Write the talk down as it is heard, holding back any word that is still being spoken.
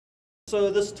So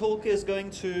this talk is going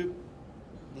to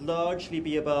largely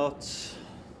be about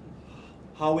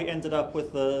how we ended up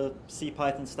with the C,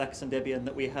 Python stacks and Debian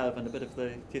that we have, and a bit of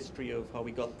the history of how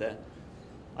we got there.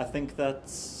 I think that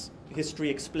history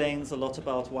explains a lot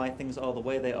about why things are the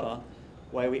way they are,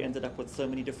 why we ended up with so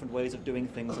many different ways of doing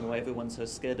things, and why everyone's so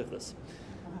scared of this.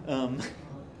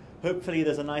 Hopefully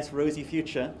there's a nice rosy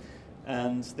future,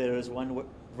 and there is one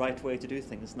right way to do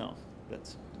things now,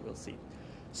 but we'll see.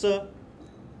 So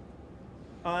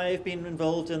I've been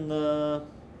involved in the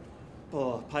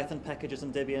Python packages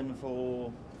and Debian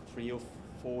for 3 or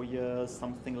 4 years,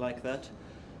 something like that.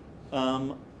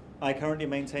 I currently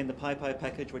maintain the PyPy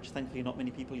package, which thankfully not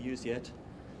many people use yet.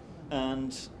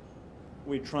 And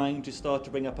we're trying to start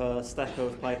to bring up a stack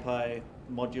of PyPy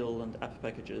module and app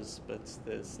packages, but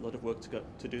there's a lot of work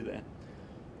to do there.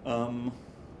 I'm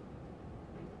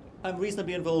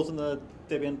reasonably involved in the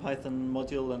Debian Python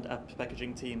module and app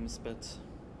packaging teams, but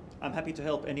I'm happy to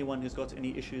help anyone who's got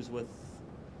any issues with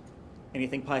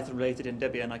anything Python related in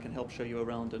Debian. I can help show you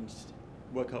around and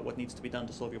work out what needs to be done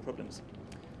to solve your problems.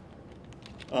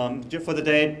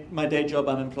 For my day job,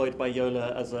 I'm employed by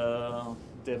Yola as a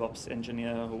DevOps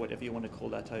engineer, or whatever you want to call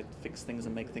that. I fix things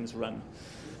and make things run.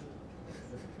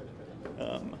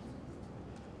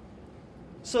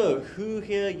 So, who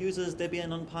here uses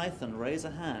Debian on Python? Raise a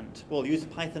hand. Well, use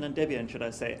Python and Debian, should I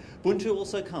say. Ubuntu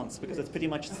also counts, because it's pretty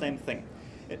much the same thing.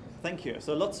 Thank you.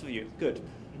 So lots of you. Good.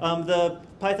 The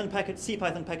C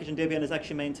Python package in Debian is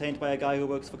actually maintained by a guy who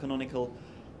works for Canonical.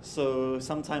 So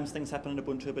sometimes things happen in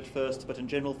Ubuntu a bit first, but in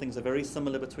general things are very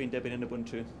similar between Debian and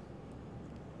Ubuntu,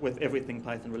 with everything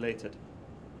Python related.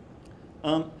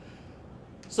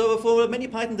 So for many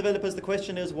Python developers, the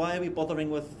question is, why are we bothering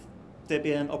with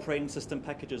Debian operating system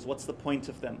packages? What's the point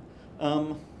of them?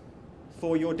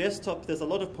 For your desktop, there's a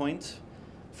lot of point.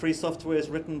 Free software is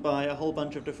written by a whole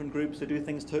bunch of different groups who do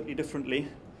things totally differently.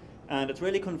 And it's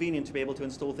really convenient to be able to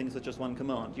install things with just one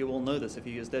command. You all know this if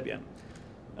you use Debian.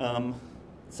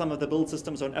 Some of the build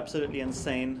systems are absolutely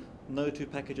insane. No two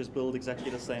packages build exactly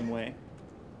the same way.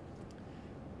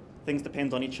 Things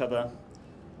depend on each other.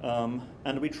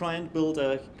 And we try and build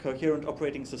a coherent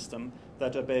operating system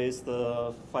that obeys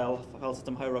the file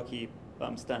system hierarchy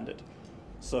standard.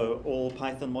 So all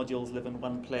Python modules live in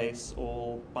one place,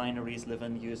 all binaries live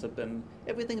in user bin.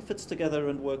 Everything fits together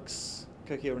and works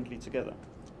coherently together.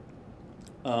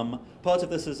 Part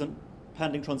of this is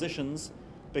handling transitions,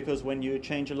 because when you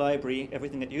change a library,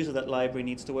 everything that uses that library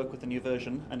needs to work with the new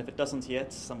version, and if it doesn't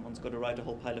yet, someone's got to write a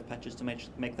whole pile of patches to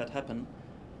make that happen.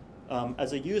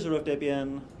 As a user of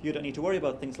Debian, you don't need to worry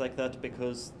about things like that,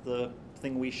 because the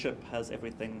thing we ship has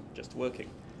everything just working.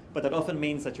 But that often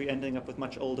means that you're ending up with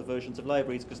much older versions of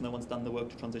libraries because no one's done the work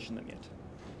to transition them yet.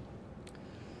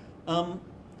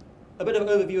 A bit of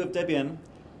overview of Debian.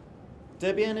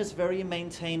 Debian is very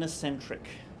maintainer-centric.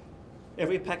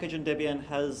 Every package in Debian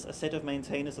has a set of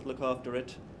maintainers that look after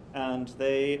it, and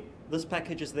this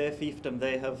package is their fiefdom.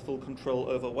 They have full control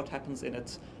over what happens in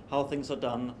it, how things are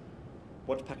done,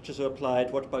 what packages are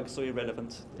applied, what bugs are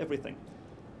irrelevant, everything.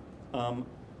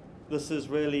 This is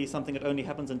really something that only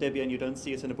happens in Debian. You don't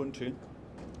see it in Ubuntu.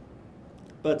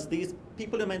 But these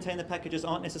people who maintain the packages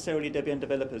aren't necessarily Debian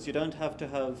developers. You don't have to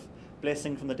have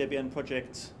blessing from the Debian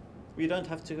project. You don't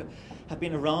have to have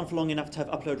been around for long enough to have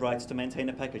upload rights to maintain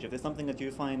a package. If there's something that you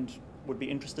find you'd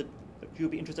be interested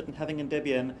in having in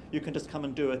Debian, you can just come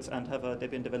and do it and have a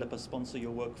Debian developer sponsor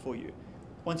your work for you.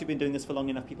 Once you've been doing this for long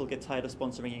enough, people get tired of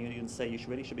sponsoring you and say you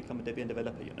really should become a Debian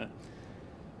developer, you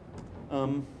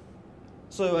know.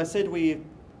 So I said we're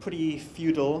pretty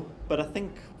feudal, but I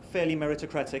think fairly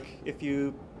meritocratic. If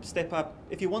you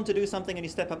want to do something and you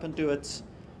step up and do it,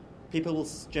 people will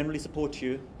generally support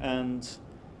you, and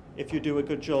if you do a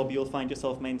good job, you'll find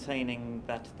yourself maintaining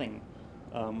that thing,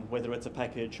 whether it's a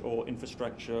package or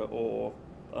infrastructure or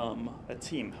a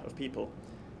team of people.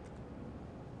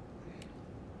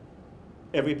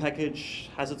 Every package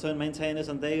has its own maintainers,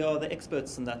 and they are the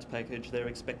experts in that package.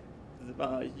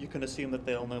 You can assume that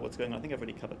they'll know what's going on. I think I've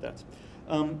already covered that.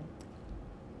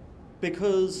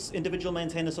 Because individual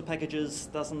maintainers of packages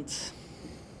doesn't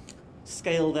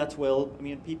scale that well. I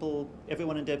mean,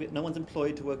 everyone in Debian, no one's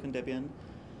employed to work in Debian.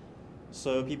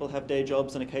 So people have day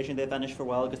jobs, and occasionally they vanish for a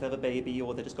while because they have a baby,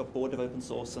 or they just got bored of open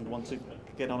source and want to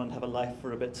get on and have a life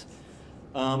for a bit.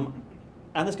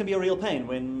 And this can be a real pain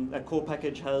when a core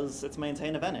package has its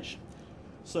maintainer vanish.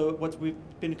 So what we've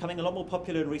been becoming a lot more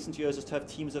popular in recent years is to have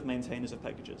teams of maintainers of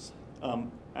packages.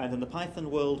 And in the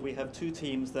Python world, we have 2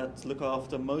 teams that look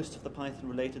after most of the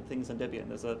Python-related things in Debian.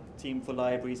 There's a team for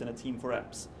libraries and a team for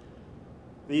apps.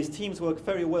 These teams work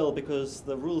very well because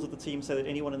the rules of the team say that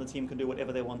anyone in the team can do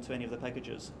whatever they want to any of the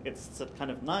packages. It's kind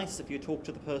of nice if you talk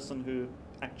to the person who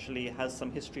actually has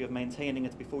some history of maintaining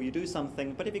it before you do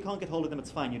something, but if you can't get hold of them,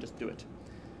 it's fine, you just do it.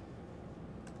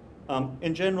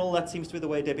 In general, that seems to be the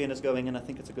way Debian is going, and I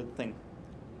think it's a good thing.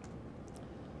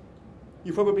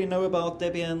 You probably know about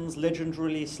Debian's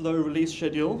legendarily slow release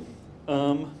schedule.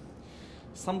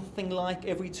 Something like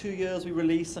every 2 years we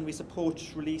release, and we support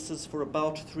releases for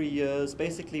about 3 years.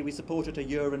 Basically, we support it a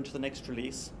year into the next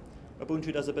release.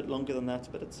 Ubuntu does a bit longer than that,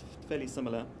 but it's fairly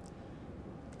similar.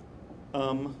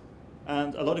 And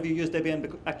a lot of you use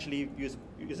Debian actually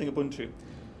using Ubuntu.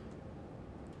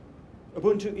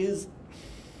 Ubuntu is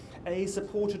a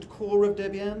supported core of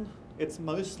Debian. It's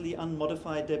mostly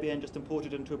unmodified Debian, just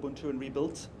imported into Ubuntu and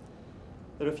rebuilt.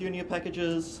 There are a few new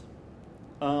packages.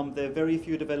 There are very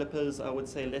few developers, I would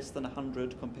say less than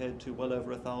 100 compared to well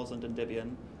over 1,000 in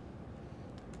Debian.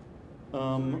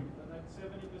 Sorry, that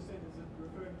 70%, is it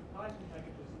referring to Python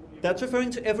packages? That's referring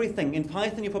to everything. In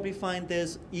Python, you probably find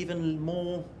there's even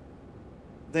more.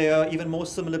 They are even more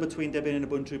similar between Debian and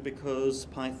Ubuntu because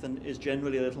Python is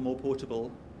generally a little more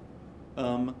portable.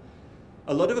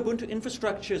 A lot of Ubuntu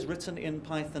infrastructure is written in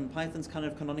Python. Python's kind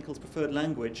of Canonical's preferred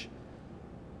language.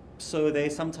 So they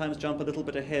sometimes jump a little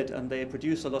bit ahead, and they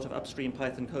produce a lot of upstream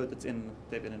Python code that's in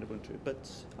Debian and Ubuntu. But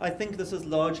I think this is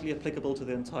largely applicable to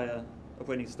the entire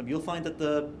operating system. You'll find that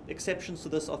the exceptions to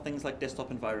this are things like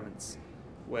desktop environments,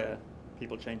 where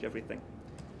people change everything.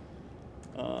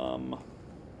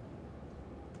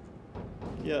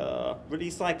 Yeah,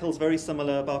 release cycle's very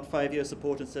similar, about 5-year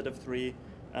support instead of 3,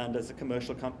 and there's a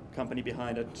commercial company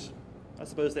behind it. I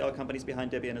suppose there are companies behind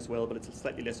Debian as well, but it's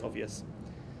slightly less obvious.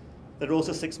 There are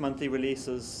also 6 monthly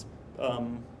releases.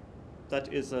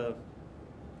 That is a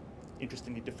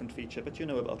interestingly different feature, but you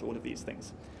know about all of these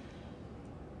things.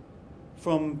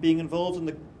 From being involved in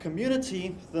the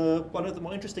community, one of the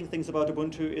more interesting things about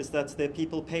Ubuntu is that there are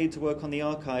people paid to work on the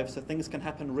archive, so things can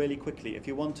happen really quickly. If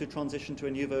you want to transition to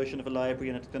a new version of a library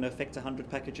and it's going to affect 100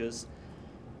 packages,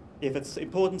 if it's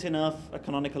important enough, a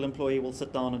Canonical employee will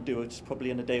sit down and do it probably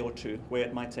in a day or 2, where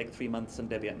it might take 3 months in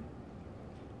Debian.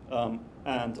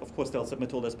 And of course, they'll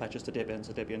submit all those patches to Debian,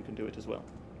 so Debian can do it as well.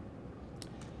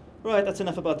 Right, that's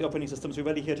enough about the operating systems. We're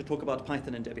really here to talk about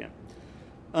Python and Debian.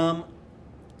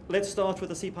 Let's start with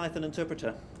the CPython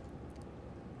interpreter.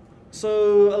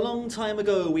 So a long time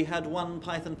ago, we had one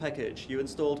Python package. You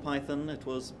installed Python. It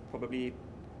was probably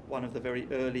one of the very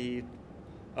early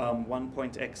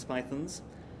 1.x Pythons.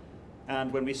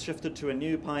 And when we shifted to a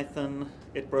new Python,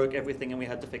 it broke everything and we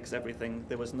had to fix everything.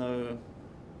 There was no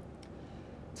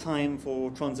time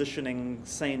for transitioning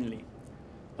sanely.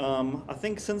 I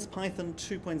think since Python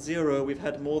 2.0, we've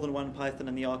had more than one Python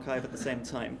in the archive at the same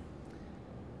time.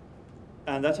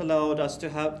 And that allowed us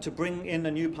to bring in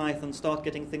a new Python, start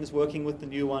getting things working with the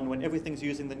new one. When everything's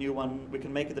using the new one, we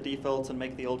can make it the default and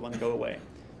make the old one go away.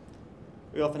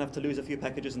 We often have to lose a few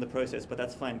packages in the process, but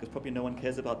that's fine, because probably no one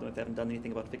cares about them if they haven't done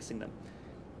anything about fixing them.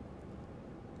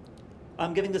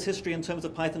 I'm giving this history in terms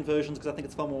of Python versions because I think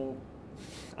it's far more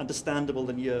understandable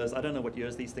than years. I don't know what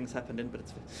years these things happened in, but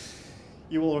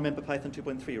you all remember Python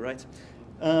 2.3, right?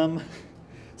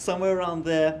 Somewhere around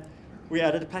there, we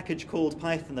added a package called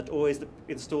Python that always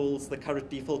installs the current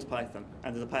default Python.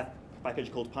 And there's a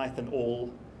package called Python-all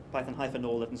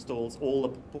that installs all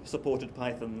the supported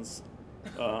Pythons.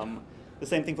 The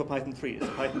same thing for Python 3. It's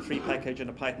a Python 3 package and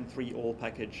a Python 3-all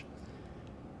package.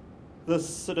 This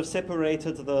sort of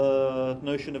separated the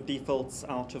notion of defaults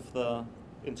out of the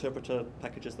interpreter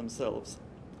packages themselves.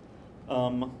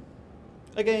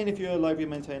 Again, if you're a library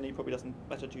maintainer, it probably doesn't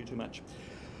matter to you too much.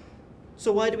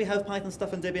 So why do we have Python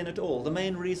stuff in Debian at all? The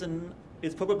main reason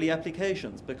is probably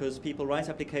applications, because people write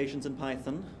applications in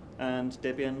Python, and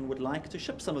Debian would like to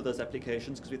ship some of those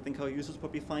applications because we think our users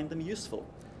probably find them useful.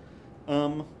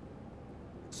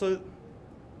 So,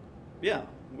 yeah,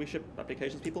 we ship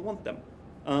applications, people want them.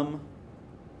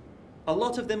 A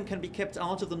lot of them can be kept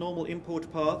out of the normal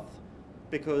import path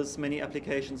because many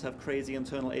applications have crazy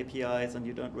internal APIs and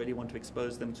you don't really want to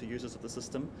expose them to users of the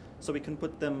system. So we can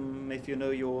put them, if you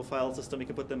know your file system, you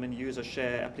can put them in user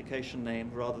share application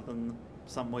name rather than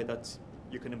some way that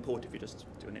you can import if you just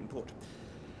do an import.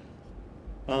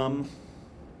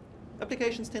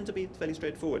 Applications tend to be fairly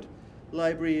straightforward.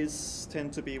 Libraries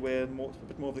tend to be where a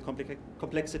bit more of the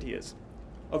complexity is.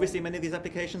 Obviously, many of these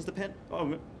applications depend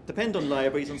on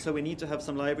libraries, and so we need to have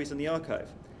some libraries in the archive.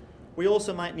 We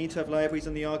also might need to have libraries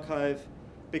in the archive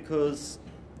because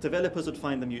developers would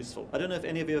find them useful. I don't know if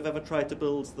any of you have ever tried to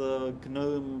build the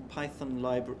GNOME Python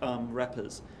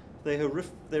wrappers.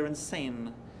 They're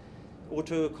insane.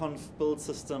 Autoconf build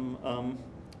system.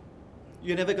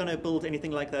 you're never going to build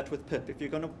anything like that with pip.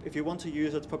 If you want to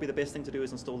use it, probably the best thing to do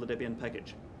is install the Debian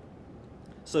package.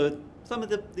 So some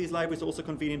of these libraries are also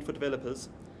convenient for developers.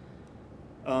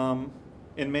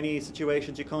 In many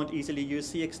situations, you can't easily use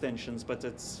C extensions, but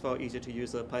it's far easier to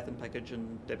use a Python package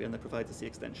in Debian that provides a C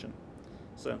extension.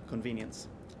 So convenience.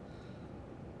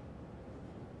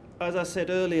 As I said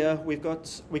earlier, we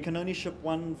can only ship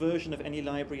one version of any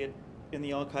library in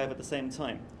the archive at the same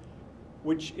time,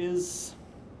 which is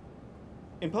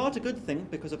in part a good thing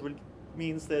because it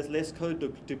means there's less code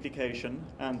duplication,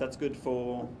 and that's good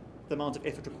for the amount of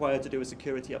effort required to do a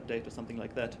security update or something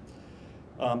like that.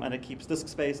 And it keeps disk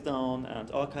space down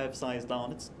and archive size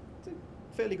down. It's a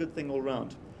fairly good thing all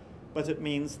around. But it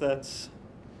means that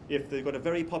if they've got a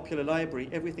very popular library,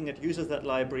 everything that uses that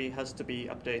library has to be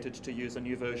updated to use a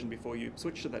new version before you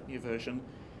switch to that new version,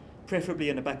 preferably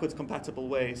in a backwards compatible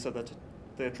way so that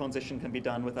the transition can be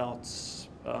done without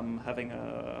having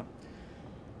a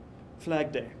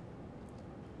flag day.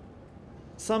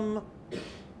 Some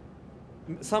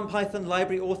Python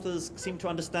library authors seem to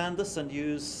understand this and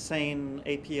use sane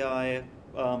API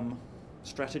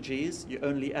strategies. You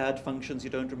only add functions, you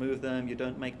don't remove them, you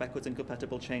don't make backwards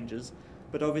incompatible changes.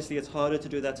 But obviously it's harder to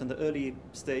do that in the early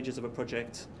stages of a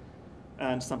project,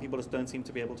 and some people just don't seem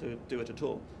to be able to do it at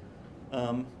all.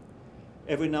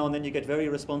 Every now and then you get very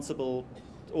responsible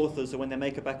authors who, when they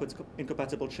make a backwards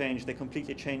incompatible change, they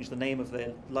completely change the name of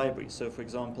their library. So for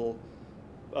example,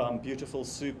 Beautiful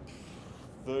Soup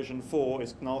version 4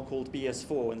 is now called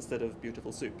BS4 instead of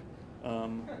Beautiful Soup.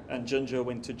 And Ginger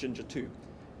went to Ginger 2.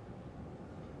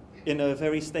 In a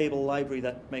very stable library,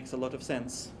 that makes a lot of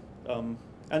sense. And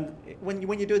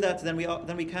when you do that, then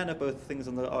we can have both things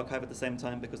in the archive at the same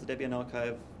time, because the Debian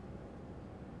archive,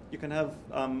 you can have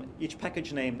each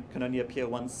package name can only appear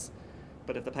once,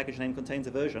 but if the package name contains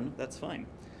a version, that's fine.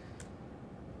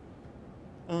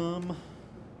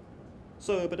 Let's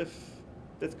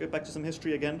go back to some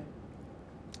history again.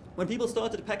 When people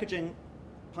started packaging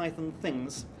Python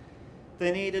things,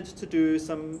 they needed to do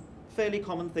some fairly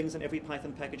common things in every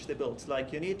Python package they built.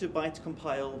 Like, you need to byte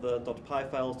compile the .py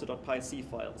files to .pyc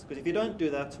files. Because if you don't do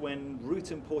that, when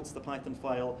root imports the Python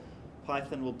file,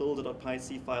 Python will build a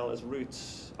 .pyc file as root.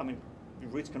 I mean,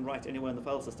 root can write anywhere in the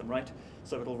file system, right?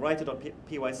 So it'll write a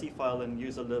 .pyc file in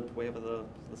userlib, wherever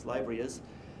this library is.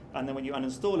 And then when you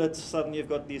uninstall it, suddenly you've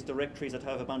got these directories that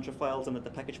have a bunch of files in it the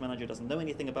package manager doesn't know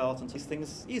anything about, and so these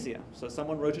things easier. So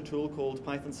someone wrote a tool called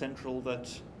Python Central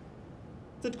that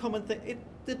did common thing. It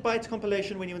did byte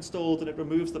compilation when you installed, and it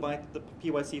removes the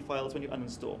pyc files when you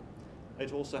uninstall.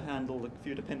 It also handled a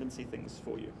few dependency things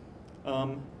for you.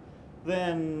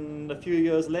 Then a few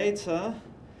years later,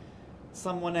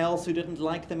 someone else who didn't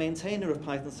like the maintainer of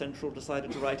Python Central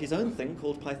decided to write his own thing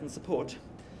called Python Support.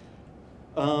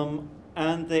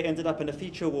 And they ended up in a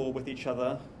feature war with each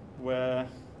other, where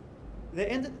they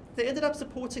ended up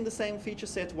supporting the same feature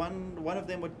set. One of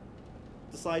them would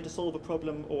decide to solve a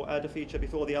problem or add a feature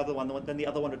before the other one, then the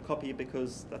other one would copy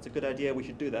because that's a good idea, we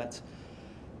should do that.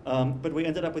 But we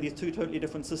ended up with these two totally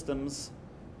different systems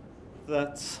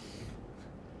that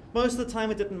most of the time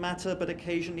it didn't matter, but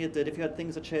occasionally it did. If you had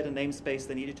things that shared a namespace,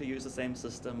 they needed to use the same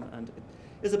system, and it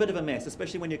is a bit of a mess,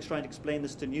 especially when you're trying to explain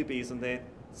this to newbies and they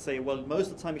say, well,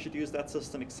 most of the time you should use that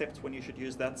system except when you should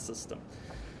use that system.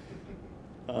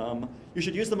 You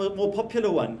should use the more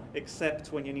popular one,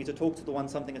 except when you need to talk to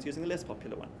something that's using the less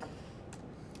popular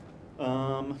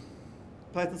one.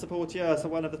 Python support, yeah, so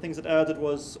one of the things it added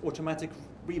was automatic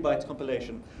rebyte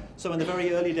compilation. So in the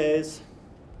very early days,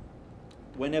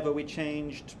 whenever we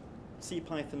changed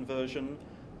CPython version,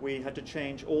 we had to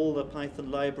change all the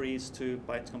Python libraries to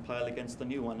byte compile against the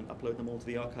new one and upload them all to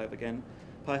the archive again.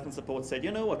 Python support said,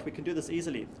 you know what, we can do this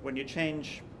easily. When you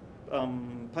change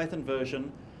Python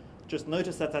version, just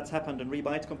notice that that's happened and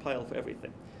rebyte compile for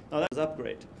everything. Now that was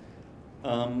upgrade.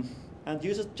 And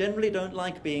users generally don't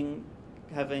like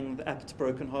having the apt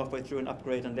broken halfway through an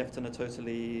upgrade and left in a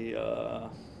totally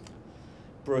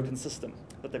broken system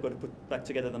that they've got to put back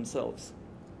together themselves.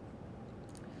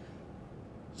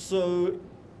 So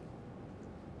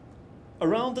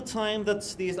around the time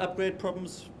that these upgrade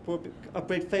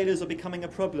failures are becoming a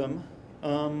problem,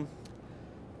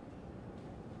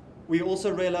 we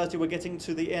also realized we were getting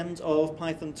to the end of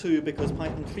Python 2 because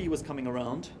Python 3 was coming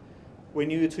around. We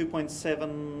knew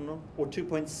 2.7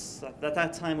 or at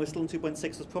that time we were still in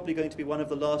 2.6 was probably going to be one of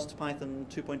the last Python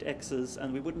 2.x's,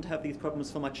 and we wouldn't have these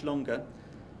problems for much longer.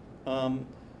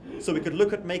 So we could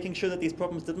look at making sure that these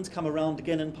problems didn't come around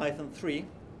again in Python 3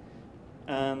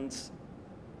 and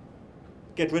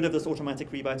get rid of this automatic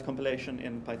rebyte compilation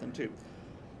in Python 2.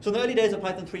 So in the early days of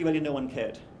Python 3, really no one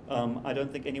cared. I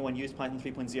don't think anyone used Python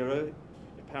 3.0.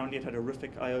 apparently it had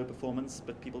horrific I/O performance,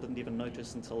 but people didn't even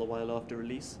notice until a while after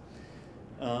release.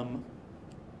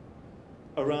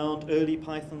 Around early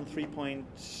Python 3.1,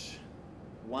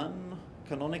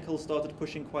 Canonical started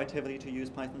pushing quite heavily to use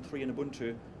Python 3 in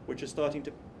Ubuntu, which is starting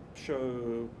to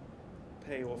show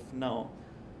payoff now.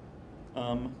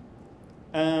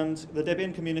 And the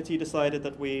Debian community decided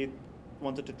that we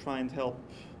wanted to try and help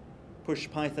push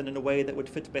Python in a way that would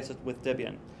fit better with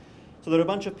Debian. So there are a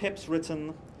bunch of PEPs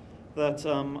written that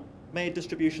made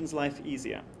distributions' life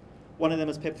easier. One of them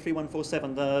is PEP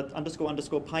 3147, the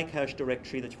 __ PyCache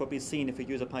directory that you've probably seen if you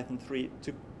use a Python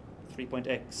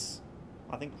 3.x.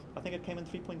 I think it came in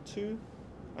 3.2.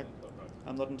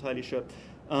 I'm not entirely sure.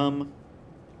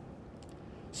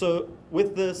 So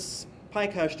with this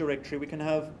PyCache directory, we can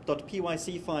have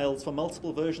 .pyc files for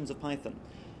multiple versions of Python.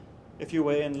 If you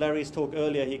were in Larry's talk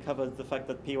earlier, he covered the fact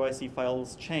that PYC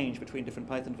files change between different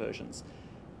Python versions.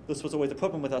 This was always a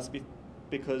problem with us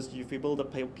because if we build a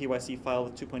PYC file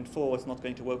with 2.4, it's not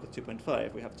going to work with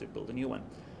 2.5. We have to build a new one.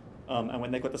 And when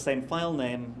they've got the same file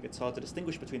name, it's hard to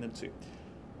distinguish between the two.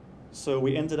 So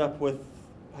we ended up with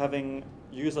having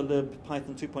userlib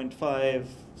Python 2.5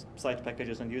 site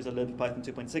packages and userlib Python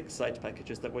 2.6 site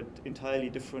packages that were entirely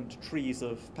different trees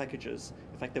of packages.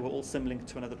 In fact, they were all symlinked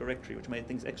to another directory, which made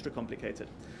things extra complicated.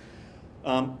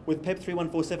 With PEP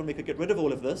 3147, we could get rid of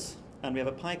all of this, and we have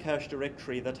a PyCache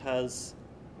directory that has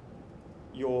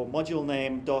your module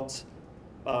name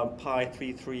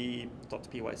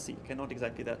 .py33.pyc. Okay, not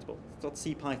exactly that, but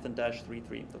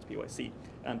 .cpython-33.pyc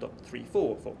and .34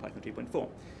 for Python 3.4,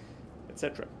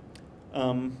 etc.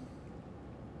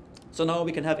 So now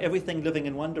we can have everything living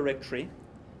in one directory,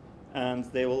 and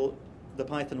the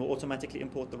Python will automatically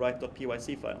import the right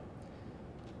 .pyc file.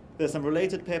 There's some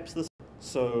related PEPs.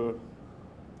 So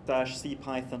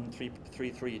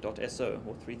 -cpython33.so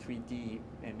or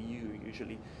 33dmu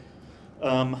usually.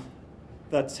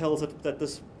 That tells it that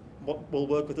this will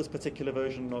work with this particular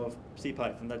version of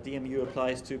CPython. That DMU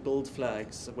applies to build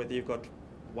flags, whether you've got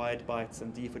wide bytes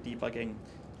and D for debugging,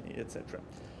 etc.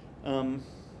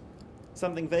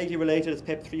 Something vaguely related is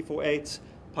PEP 348.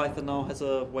 Python now has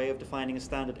a way of defining a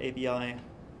standard ABI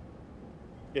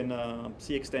in a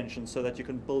C extension so that you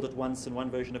can build it once in one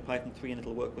version of Python 3 and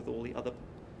it'll work with all the other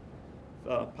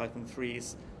Python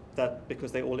 3s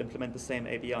because they all implement the same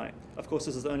ABI. Of course,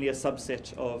 this is only a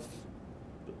subset of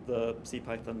the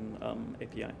CPython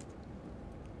API.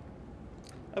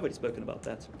 I've already spoken about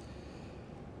that.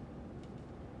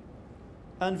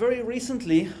 And very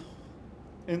recently,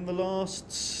 in the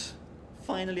last,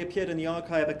 finally appeared in the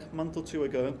archive a month or two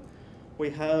ago,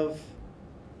 we have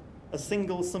a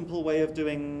single simple way of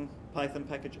doing Python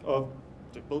packaging called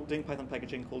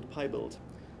PyBuild.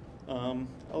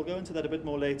 I'll go into that a bit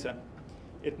more later.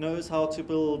 It knows how to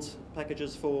build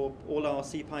packages for all our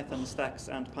CPython stacks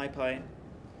and PyPy.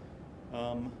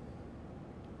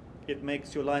 It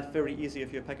makes your life very easy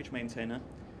if you're a package maintainer,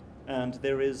 and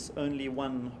there is only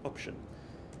one option,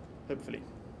 hopefully.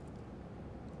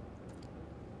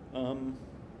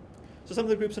 So some of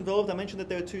the groups involved, I mentioned that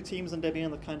there are two teams in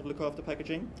Debian that kind of look after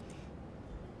packaging.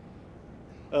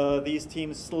 These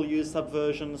teams still use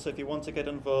Subversion, so if you want to get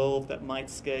involved, that might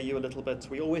scare you a little bit.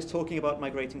 We're always talking about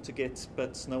migrating to Git,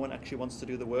 but no one actually wants to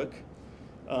do the work.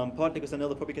 Partly because they know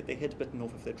they'll probably get their head bitten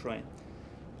off if they try.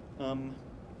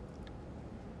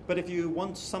 But if you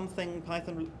want something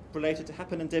Python related to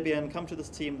happen in Debian, come to this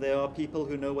team. There are people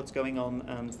who know what's going on,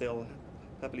 and they'll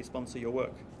happily sponsor your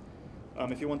work.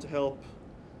 If you want to help,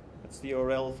 that's the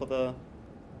URL for the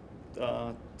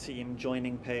team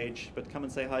joining page, but come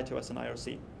and say hi to us in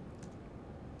IRC.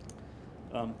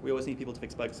 We always need people to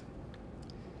fix bugs.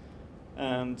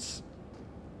 And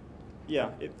yeah,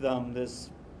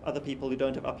 there's other people who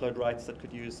don't have upload rights that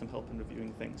could use some help in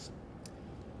reviewing things.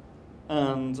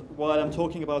 And while I'm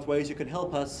talking about ways you can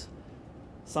help us,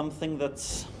 something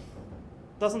that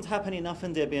doesn't happen enough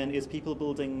in Debian is people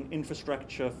building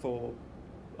infrastructure for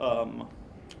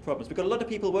problems. We've got a lot of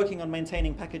people working on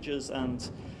maintaining packages and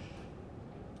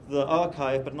the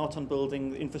archive, but not on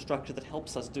building the infrastructure that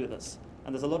helps us do this.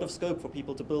 And there's a lot of scope for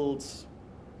people to build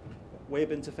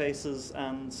web interfaces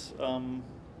and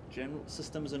general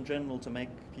systems in general to make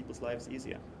people's lives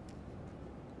easier.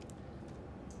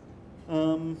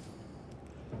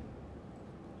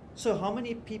 So how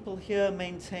many people here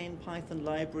maintain Python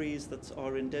libraries that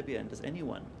are in Debian? Does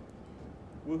anyone?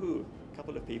 Woohoo, a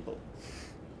couple of people.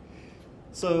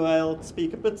 So I'll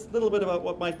speak a little bit about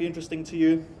what might be interesting to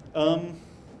you.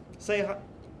 Say,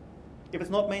 if it's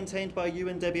not maintained by you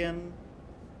in Debian,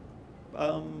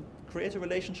 create a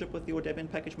relationship with your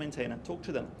Debian package maintainer. Talk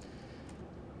to them.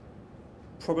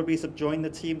 Probably join the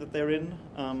team that they're in.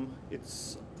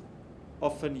 It's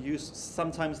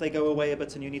sometimes they go away a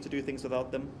bit and you need to do things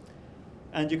without them.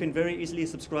 And you can very easily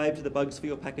subscribe to the bugs for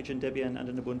your package in Debian and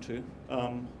in Ubuntu.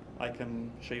 I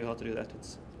can show you how to do that.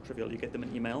 It's trivial. You get them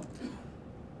in email.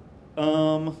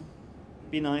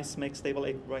 Be nice, write stable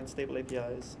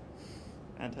APIs,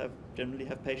 and generally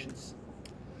have patience.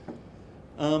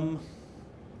 The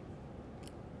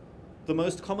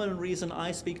most common reason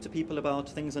I speak to people about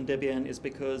things on Debian is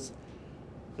because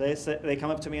they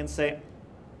come up to me and say,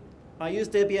 I use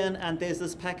Debian and there's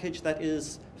this package that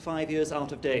is 5 years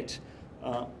out of date.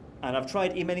 And I've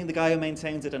tried emailing the guy who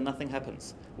maintains it and nothing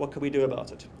happens. What can we do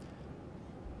about it?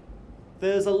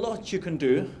 There's a lot you can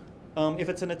do. If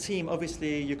it's in a team,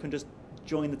 obviously you can just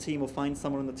join the team or find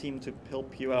someone on the team to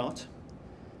help you out.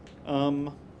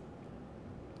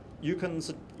 You can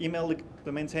email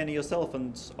the maintainer yourself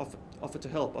and offer to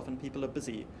help. Often people are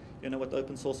busy. You know what the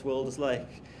open source world is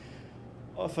like.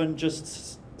 Often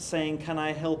just saying, can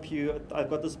I help you? I've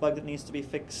got this bug that needs to be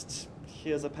fixed.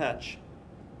 Here's a patch.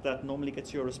 That normally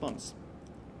gets you a response.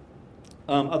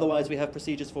 Otherwise, we have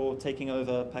procedures for taking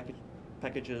over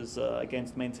packages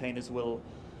against maintainers' will.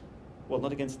 Well,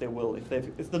 not against their will.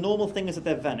 If the normal thing is that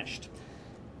they've vanished.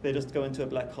 They just go into a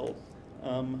black hole.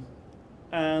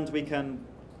 And we can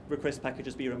request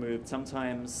packages be removed.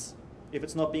 Sometimes, if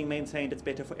it's not being maintained, it's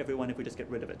better for everyone if we just get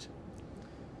rid of it,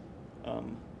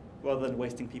 rather than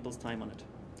wasting people's time on it.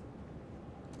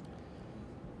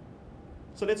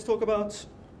 So let's talk about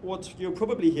what you're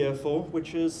probably here for,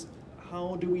 which is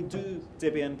how do we do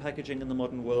Debian packaging in the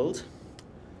modern world?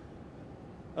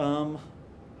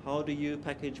 How do you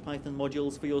package Python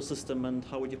modules for your system, and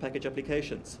how would you package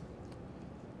applications?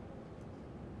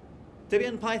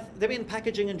 Debian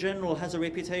packaging in general has a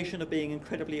reputation of being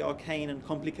incredibly arcane and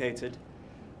complicated,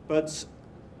 but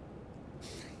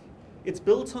it's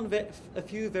built on a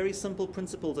few very simple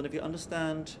principles, and if you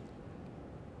understand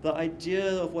the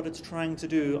idea of what it's trying to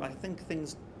do, I think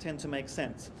things tend to make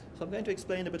sense. So I'm going to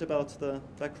explain a bit about the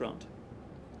background.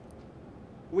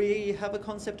 We have a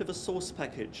concept of a source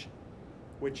package,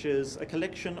 which is a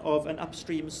collection of an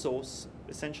upstream source,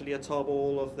 essentially a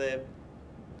tarball of their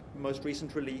most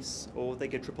recent release, or their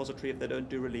Git repository if they don't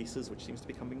do releases, which seems to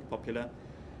be becoming popular.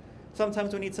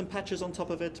 Sometimes we need some patches on top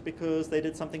of it because they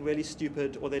did something really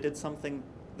stupid, or they did something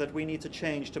that we need to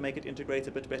change to make it integrate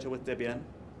a bit better with Debian.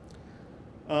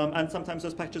 And sometimes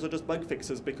those patches are just bug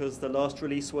fixes because the last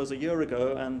release was a year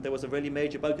ago and there was a really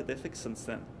major bug that they've fixed since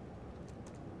then.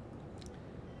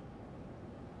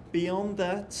 Beyond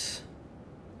that,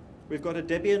 we've got a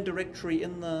Debian directory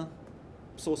in the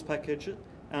source package,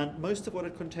 and most of what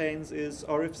it contains is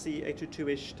RFC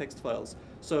 822-ish text files.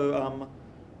 So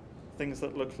things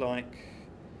that look like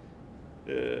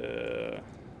is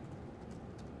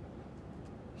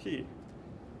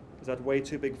that way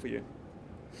too big for you?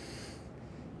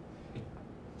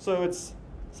 So it's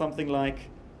something like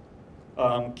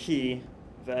key,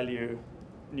 value,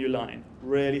 new line.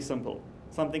 Really simple.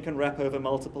 Something can wrap over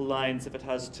multiple lines if it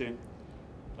has to.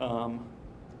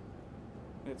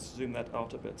 Let's zoom that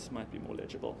out a bit. Might be more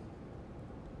legible.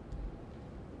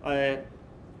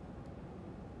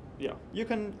 You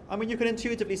can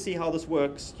intuitively see how this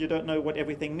works. You don't know what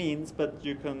everything means, but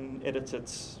you can edit it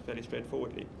fairly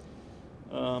straightforwardly.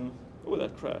 Oh,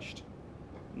 that crashed.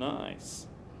 Nice.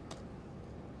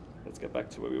 Let's get back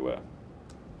to where we were.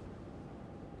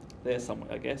 There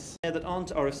somewhere, I guess. That aren't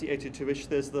RFC 822-ish,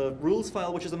 there's the rules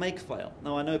file, which is a make file.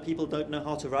 Now, I know people don't know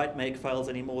how to write make files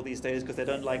anymore these days because they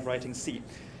don't like writing C.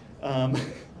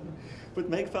 But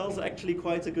make files are actually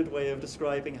quite a good way of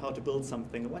describing how to build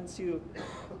something.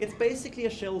 It's basically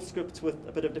a shell script with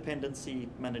a bit of dependency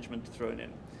management thrown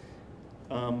in.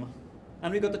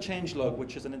 And we've got the changelog,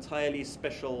 which is an entirely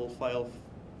special file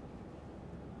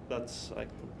that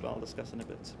I'll discuss in a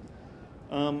bit.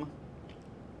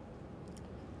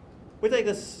 We take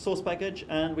this source package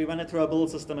and we run it through our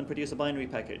build system and produce a binary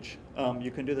package.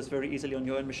 You can do this very easily on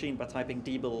your own machine by typing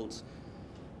dbuild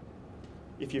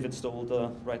if you've installed the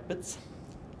right bits.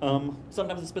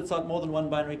 Sometimes it spits out more than one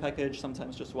binary package,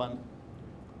 sometimes just one.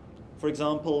 For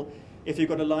example, if you've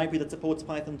got a library that supports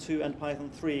Python 2 and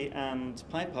Python 3 and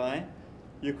PyPy,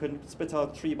 you can spit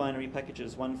out 3 binary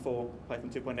packages, one for Python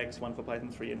 2.x, one for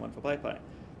Python 3, and one for PyPy.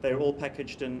 They're all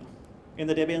packaged in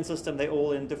the Debian system. They're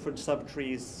all in different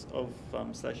subtrees of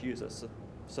 /users,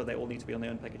 so they all need to be on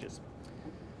their own packages.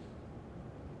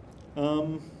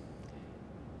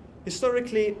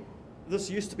 Historically,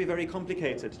 this used to be very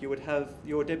complicated. You would have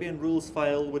your Debian rules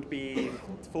file would be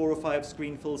 4 or 5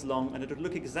 screenfills long, and it would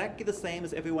look exactly the same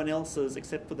as everyone else's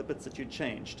except for the bits that you'd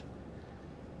changed.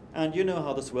 And you know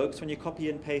how this works. When you copy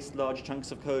and paste large chunks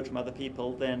of code from other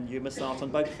people, then you miss out on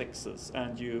bug fixes,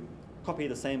 and you copy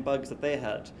the same bugs that they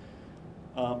had.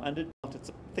 And it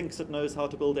thinks it knows how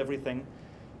to build everything.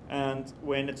 And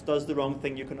when it does the wrong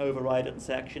thing, you can override it and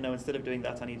say, actually, no, instead of doing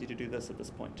that, I need you to do this at this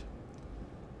point.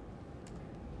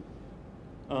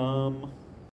 Python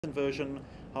version,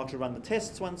 how to run the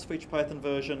tests once for each Python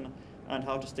version, and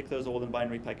how to stick those all in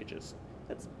binary packages.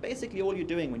 That's basically all you're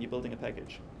doing when you're building a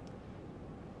package.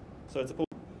 So it's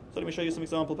important. So let me show you some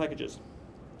example packages.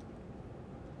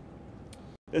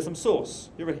 There's some source.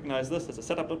 You recognize this. There's a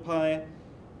setup.py.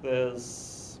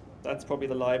 That's probably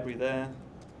the library there.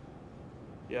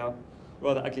 Yeah,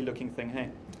 rather ugly looking thing, hey?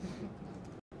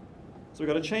 So we've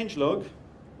got a changelog,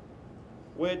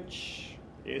 which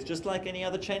is just like any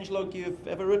other changelog you've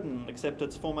ever written, except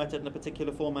it's formatted in a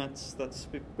particular format.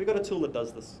 We've got a tool that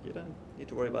does this. You don't need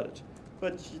to worry about it.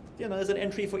 But there's an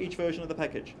entry for each version of the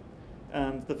package.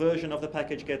 And the version of the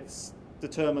package gets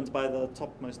determined by the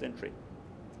topmost entry.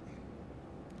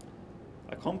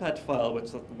 A compat file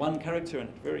with one character in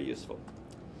it, very useful.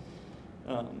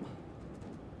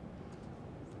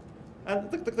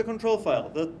 And the control file.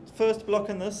 The first block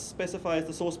in this specifies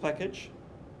the source package.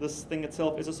 This thing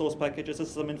itself is a source package. It's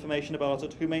just some information about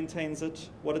it, who maintains it,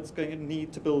 what it's going to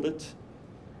need to build it,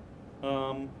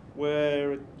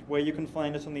 where you can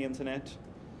find it on the internet.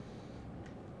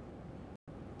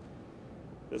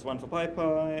 There's one for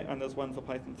PyPy, and there's one for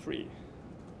Python 3.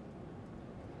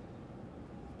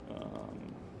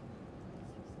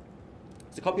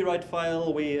 It's a copyright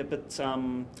file. We're a bit,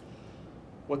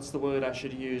 what's the word I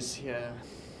should use here?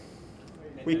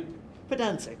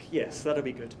 Pedantic, yes, that'll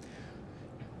be good.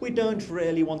 We don't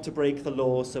really want to break the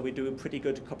law, so we do a pretty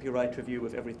good copyright review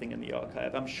of everything in the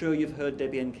archive. I'm sure you've heard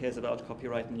Debian cares about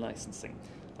copyright and licensing,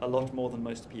 a lot more than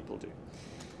most people do.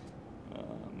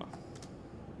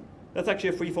 That's actually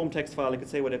a free-form text file. You could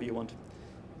say whatever you want.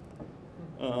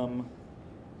 And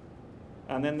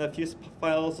then there are a few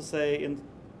files to say,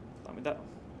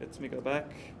 let me go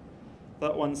back.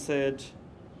 That one said,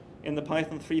 in the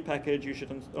Python 3 package, you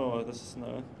should,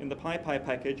 in the PyPy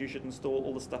package, you should install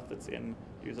all the stuff that's in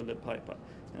user-lib-pypy.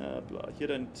 Blah,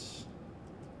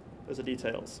 those are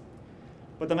details.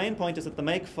 But the main point is that the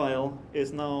make file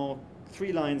is now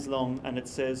 3 lines long, and it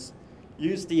says,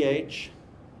 use DH,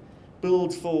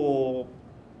 build for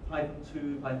Python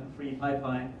 2, Python 3,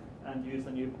 PyPy, and use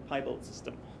the new PyBuild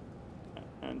system.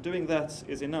 And doing that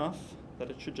is enough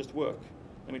that it should just work.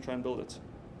 Let me try and build it.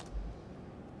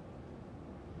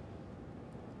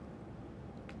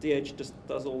 DH just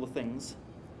does all the things.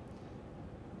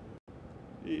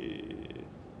 And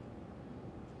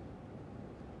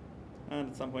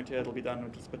at some point here it'll be done, and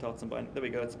it'll spit out some binary. There we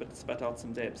go, it's spat out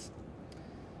some debs.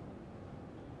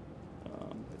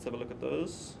 Let's have a look at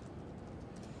those.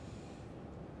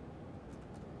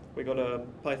 We got a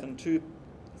Python 2,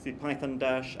 the Python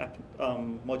dash app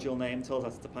module name tells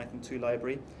us it's a Python 2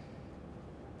 library.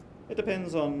 It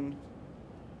depends on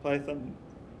Python.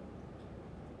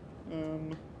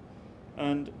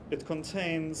 And it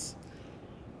contains,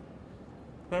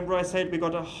 remember I said we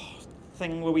got a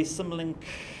thing where we symlink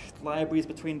libraries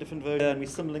between different versions, and we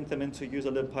symlink them into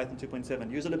userlib Python 2.7.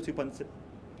 Userlib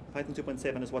Python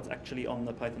 2.7 is what's actually on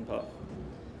the Python path.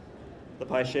 The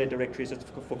PyShared directory is just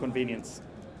for convenience.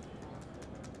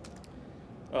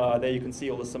 There you can see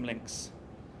all the symlinks.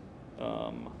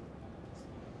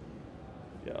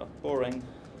 Yeah, boring.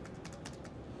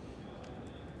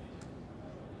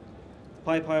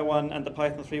 PyPy 1 and the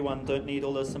Python 3 one don't need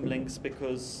all those symlinks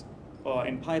because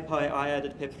in PyPy I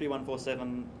added pip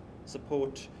 3147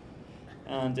 support,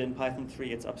 and in Python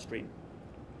 3 it's upstream.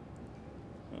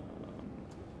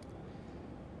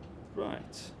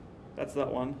 Right, that's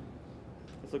that one.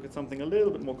 Let's look at something a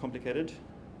little bit more complicated.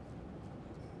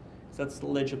 So that's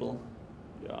legible.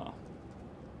 Yeah.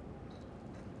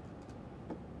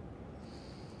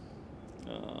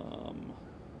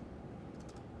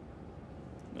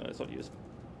 No, it's not used.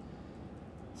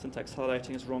 Syntax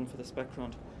highlighting is wrong for this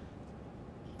background.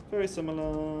 Very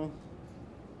similar.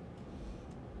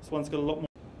 This one's got a lot more.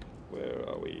 Where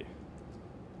are we?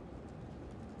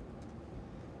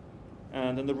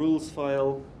 And in the rules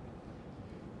file,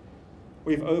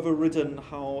 we've overridden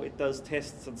how it does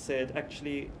tests and said,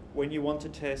 actually, when you want to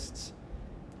test,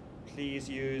 please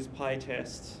use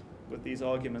PyTest with these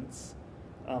arguments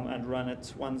and run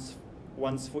it once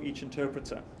for each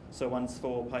interpreter. So once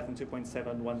for Python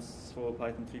 2.7, once for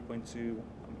Python 3.2,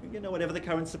 whatever the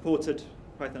current supported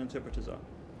Python interpreters are.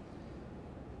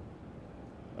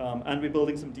 And we're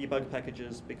building some debug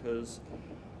packages because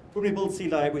when we build C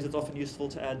libraries, it's often useful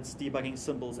to add debugging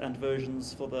symbols and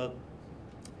versions for the...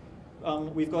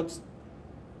 we've got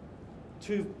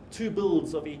two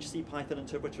builds of each CPython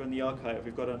interpreter in the archive.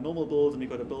 We've got a normal build and we've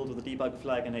got a build with a debug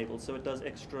flag enabled, so it does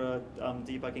extra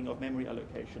debugging of memory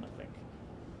allocation, I think.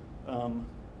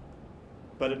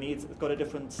 But it's got a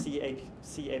different C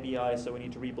ABI, so we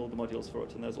need to rebuild the modules for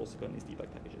it, and there's also got these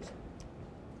debug packages.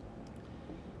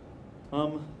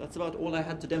 That's about all I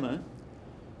had to demo.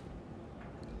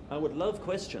 I would love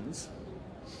questions.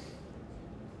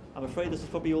 I'm afraid this is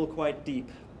probably all quite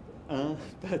deep,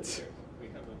 but We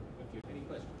have a few. Any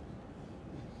questions?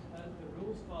 The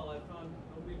rules file I found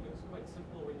normally looks quite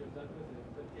simple when you're done with it,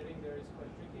 but getting there is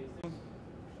quite tricky.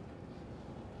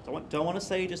 don't want to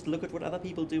say just look at what other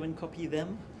people do and copy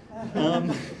them. That's a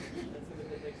bit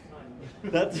that takes time.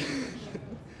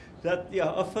 Yeah,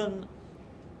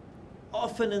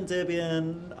 often in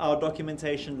Debian, our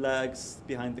documentation lags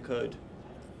behind the code.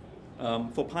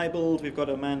 For PyBuild, we've got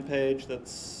a man page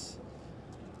that's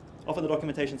often the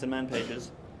documentation's in man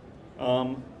pages.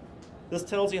 This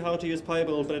tells you how to use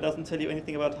PyBuild, but it doesn't tell you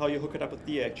anything about how you hook it up with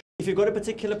DH. If you've got a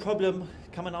particular problem,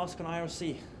 come and ask on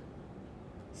IRC.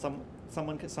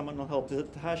 Someone will help. There's a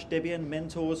 #Debian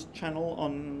mentors channel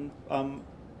on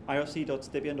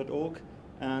irc.debian.org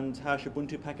and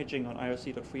 #Ubuntu packaging on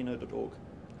irc.freenode.org.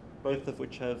 Both of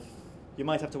which you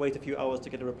might have to wait a few hours to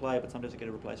get a reply, but sometimes you get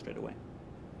a reply straight away.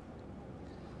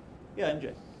 Yeah, MJ.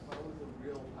 If I was a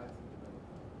real Python developer,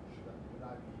 would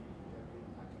I be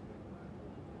packaging my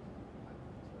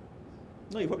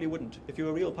Python? No, you probably wouldn't. If you're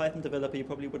a real Python developer, you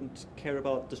probably wouldn't care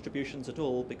about distributions at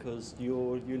all because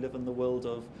you live in the world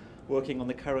of working on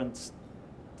the current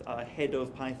head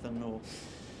of Python or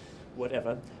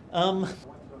whatever.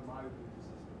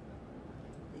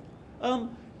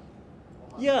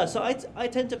 Yeah, so I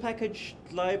tend to package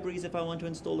libraries if I want to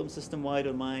install them system-wide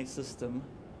on my system,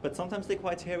 but sometimes they're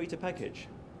quite hairy to package.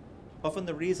 Often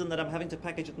the reason that I'm having to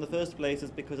package it in the first place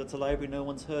is because it's a library no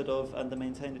one's heard of and the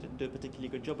maintainer didn't do a particularly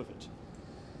good job of it.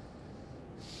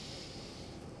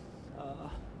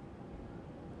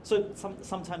 So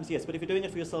sometimes yes, but if you're doing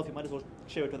it for yourself, you might as well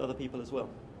share it with other people as well.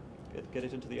 Get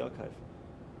it into the archive.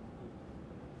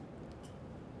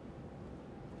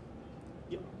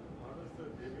 Yeah. How does the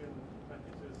Debian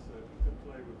packages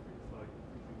interplay with things like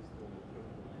install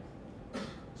pip?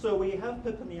 So we have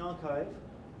pip in the archive,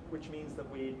 which means that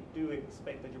we do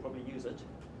expect that you'll probably use it.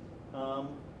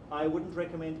 I wouldn't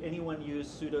recommend anyone use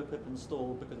sudo pip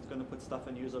install because it's going to put stuff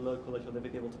in user local that you'll never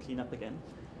be able to clean up again.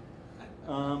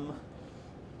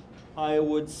 I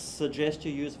would suggest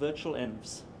you use virtual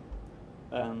envs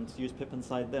and use pip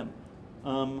inside them.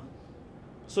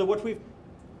 So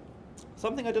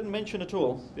something I didn't mention at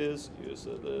all is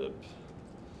user lib.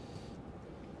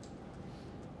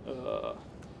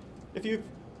 If you've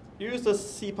used a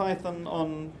CPython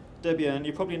on Debian,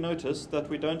 you probably noticed that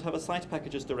we don't have a site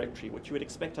packages directory, which you would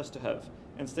expect us to have.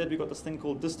 Instead, we've got this thing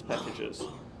called dist packages.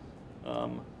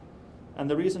 And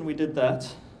the reason we did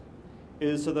that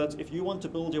is so that if you want to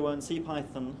build your own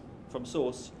CPython from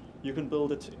source, you can build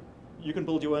your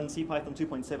own CPython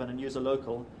 2.7 and use a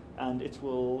local, and it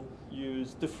will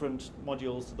use different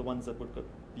modules to the ones that would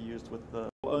be used with your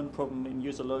own problem in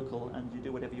user local, and you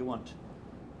do whatever you want.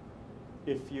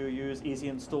 If you use easy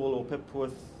install or pip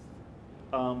with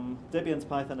Debian's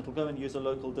Python, it'll go and use a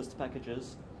local dist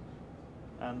packages.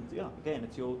 And yeah, again,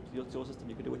 it's your system.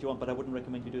 You can do what you want, but I wouldn't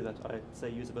recommend you do that. I'd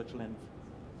say use a virtual env.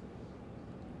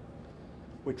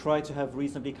 We try to have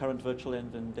reasonably current virtual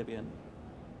env in Debian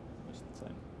most of the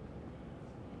time.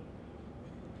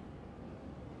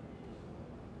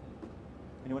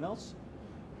 Anyone else?